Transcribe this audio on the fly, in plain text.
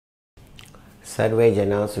Sarve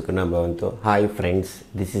Jana Sukhana Bhavantu. Hi friends,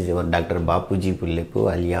 this is your Dr. Bapuji Pullepu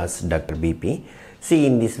alias Dr. BP. See,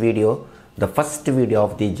 in this video, the first video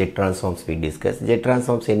of the jet transforms we discussed. Jet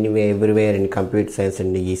transforms anyway everywhere in computer science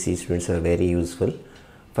and EC students are very useful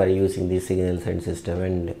for using the signals and system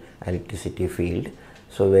and electricity field.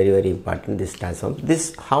 So very important this transform.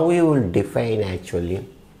 This how you will define actually.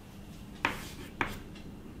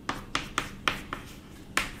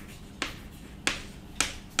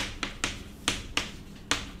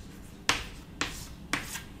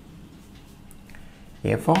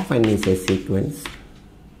 F of n is a sequence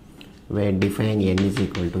where define n is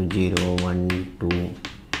equal to 0, 1, 2,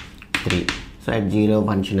 3. So at 0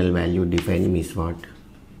 functional value define means what?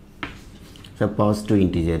 So positive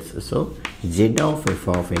integers. So z of f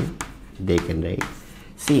of n they can write.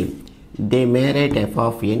 See, they may write f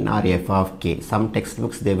of n or f of k. Some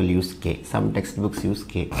textbooks they will use k. Some textbooks use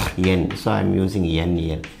k. N. So I am using n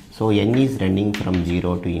here. So n is running from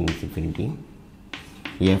 0 to infinity.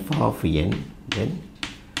 F of n then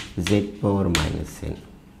z power minus n.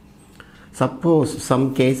 Suppose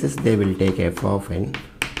some cases they will take f of n,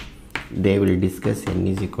 they will discuss n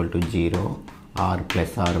is equal to 0 or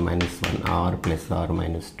plus or minus 1 or plus or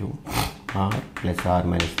minus 2 or plus or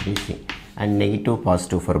minus 3c, and negative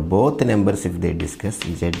positive for both numbers if they discuss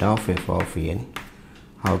z of f of n.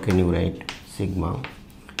 How can you write? Sigma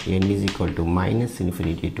n is equal to minus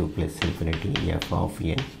infinity to plus infinity f of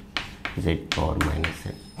n z power minus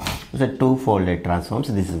n. So two-folded transforms.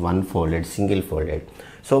 This is one-folded, single-folded.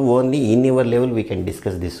 So only in our level we can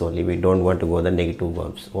discuss this only. We don't want to go the negative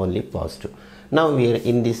verbs, only positive. Now we are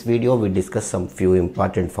in this video we discuss some few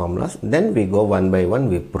important formulas. Then we go one by one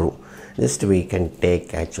we prove. Just we can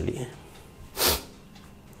take actually.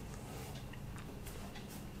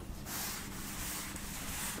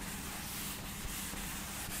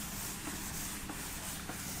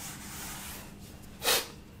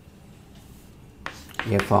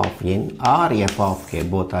 F of n or f of k,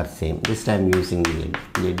 both are same. This time using the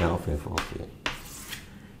z of f of n.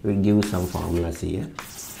 We give some formulas here.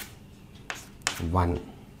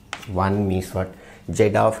 1 means what?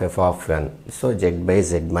 Z of f of 1. So z by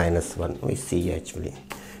z minus 1. We see actually.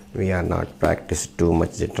 We are not practiced too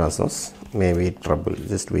much z transforms. Maybe trouble.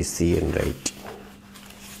 Just we see and write.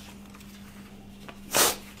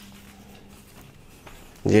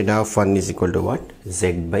 Z of 1 is equal to what?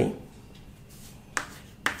 Z by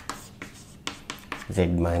z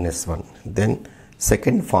minus 1. Then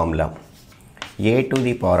second formula, a to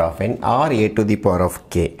the power of n or a to the power of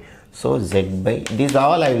k. So z by, these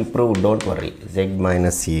all I will prove, don't worry, z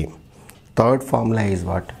minus a. Third formula is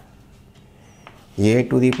what? A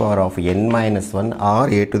to the power of n minus 1 or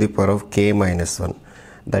a to the power of k minus 1.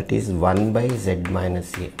 That is 1 by z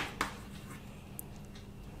minus a.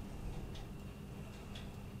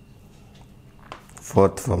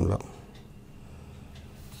 Fourth formula,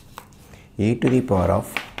 e to the power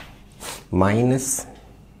of minus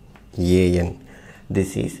an.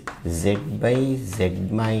 This is z by z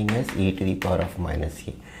minus e to the power of minus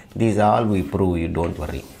a. These all we prove, you don't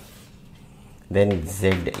worry. Then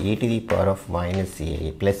z e to the power of minus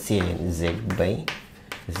a plus an, z by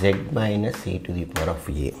z minus e to the power of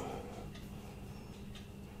a.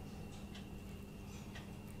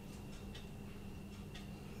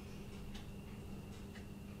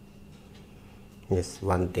 Yes,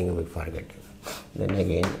 one thing we forget. Then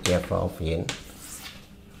again f of n,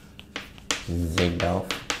 z of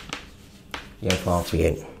f of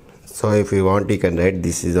n. So if you want you can write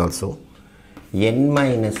this is also n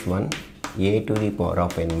minus 1 a to the power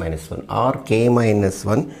of n minus 1 or k minus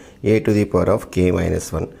 1 a to the power of k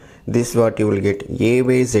minus 1. This what you will get, a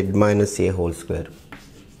by z minus a whole square.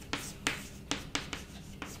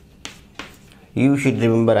 You should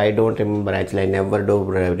remember, I don't remember actually, I never do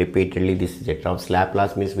repeatedly this z-trans.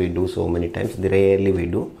 Laplace means we do so many times, rarely we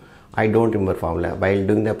do. I don't remember formula. While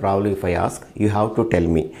doing the problem, if I ask, you have to tell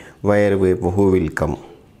me where who will come.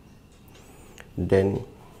 Then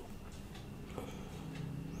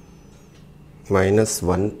minus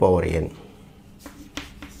 1 power n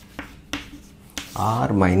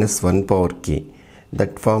or minus 1 power k.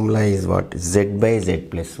 That formula is what? Z by z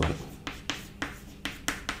plus 1.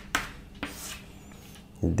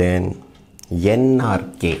 Then n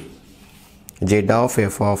or k, z of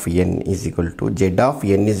f of n is equal to z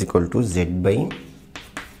by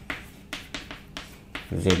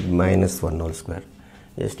z minus 1 whole square.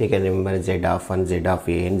 Just you can remember z of 1, z of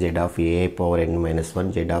a n, z of a power n minus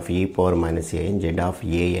 1, z of e power minus a n, z of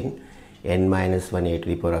a n, n minus 1 a to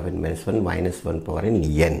the power of n minus 1 minus 1 power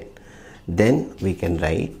n. Then we can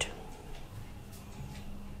write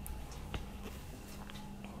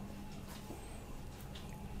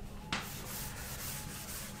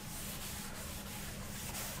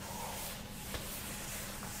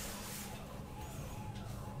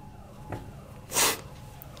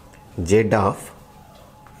z of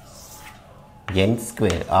n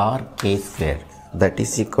square or k square, that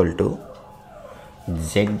is equal to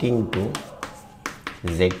z into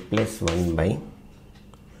z plus 1 by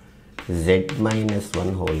z minus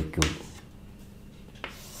 1 whole cube.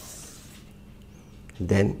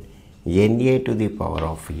 Then na to the power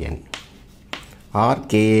of n or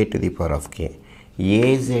ka to the power of k,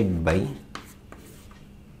 az by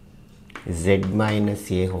z minus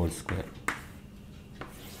a whole square.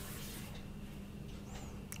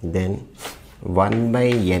 Then 1 by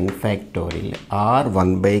n factorial or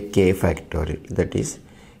 1 by k factorial, that is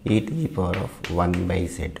e to the power of 1 by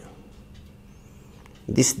z.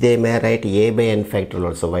 This they may write a by n factorial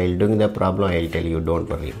also. While doing the problem I will tell you, don't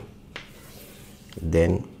worry.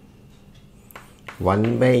 Then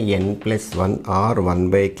 1 by n plus 1 or 1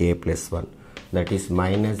 by k plus 1, that is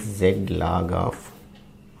minus z log of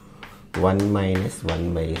 1 minus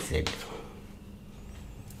 1 by z.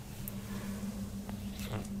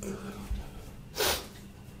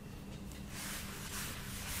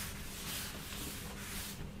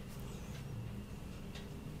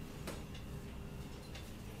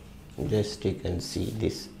 Just you can see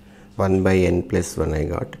this 1 by n plus 1 I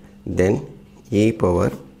got. Then e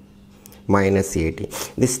power minus at.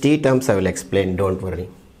 These t terms I will explain, don't worry.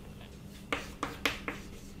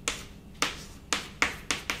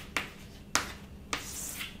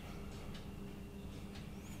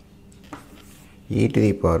 E to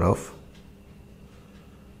the power of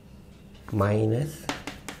minus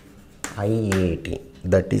iat,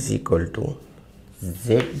 that is equal to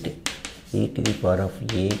z e to the power of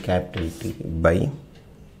a capital T by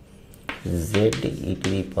z e to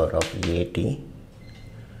the power of at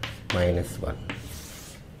minus 1.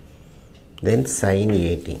 Then sin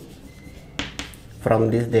at. From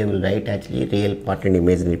this they will write actually real part and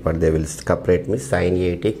imaginary part. They will separate me sin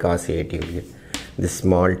at cos at. This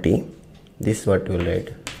small t. This what will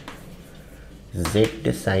write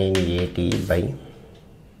z sin at by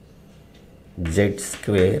z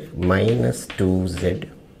square minus 2z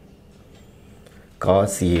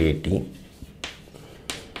cos at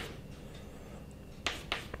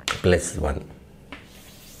plus 1.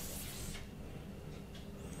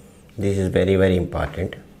 This is very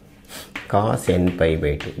important. Cos n pi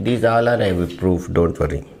by 2. These all are I will prove, don't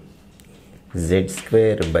worry. Z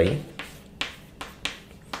square by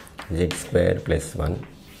z square plus 1.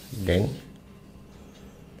 Then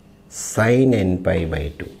sin n pi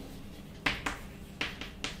by 2.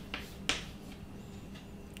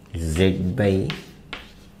 Z by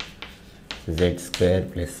z square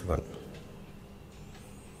plus 1.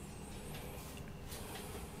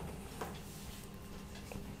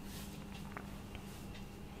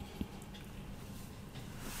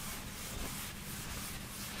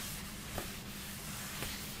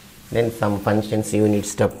 Then some functions, unit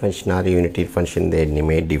step function or unitary function, they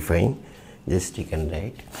may define. Just you can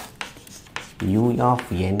write u of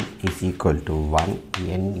n is equal to 1,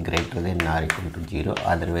 n greater than or equal to 0,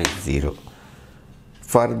 otherwise 0.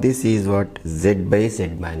 For this is what? Z by z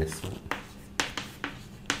minus 1.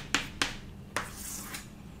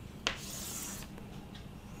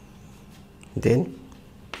 Then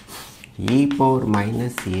e power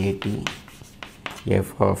minus at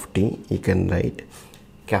f of t, you can write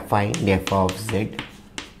find f of z,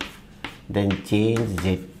 then change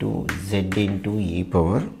z to z into e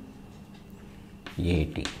power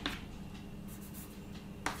at.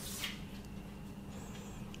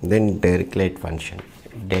 Then Dirichlet function,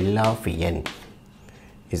 del of n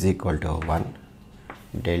is equal to 1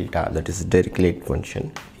 delta, that is Dirichlet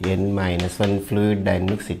function, n minus 1 fluid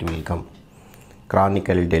dynamics it will come,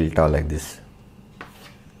 canonical delta like this,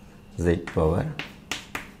 z power.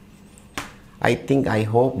 I think, I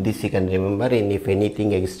hope this you can remember, and if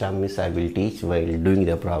anything extra miss I will teach while doing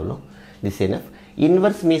the problem. This enough.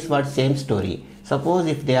 Inverse means what? Same story. Suppose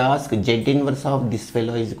if they ask z inverse of this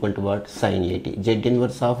fellow is equal to what? Sin at. Z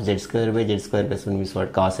inverse of z square by z square plus 1 means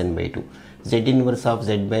what? Cos n by 2. Z inverse of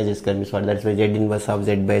z by z square means what? That's why z inverse of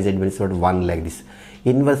z by z means what? 1, like this.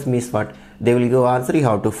 Inverse means what? They will go answer you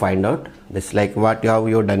how to find out. This like what how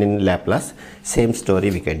you have done in Laplace. Same story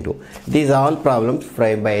we can do. These are all problems.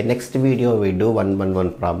 By next video we do one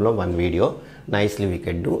problem, one video. Nicely we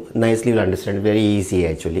can do. Nicely you'll understand. Very easy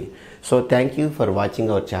actually. So thank you for watching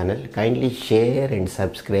our channel. Kindly share and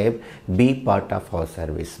subscribe. Be part of our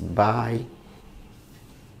service. Bye.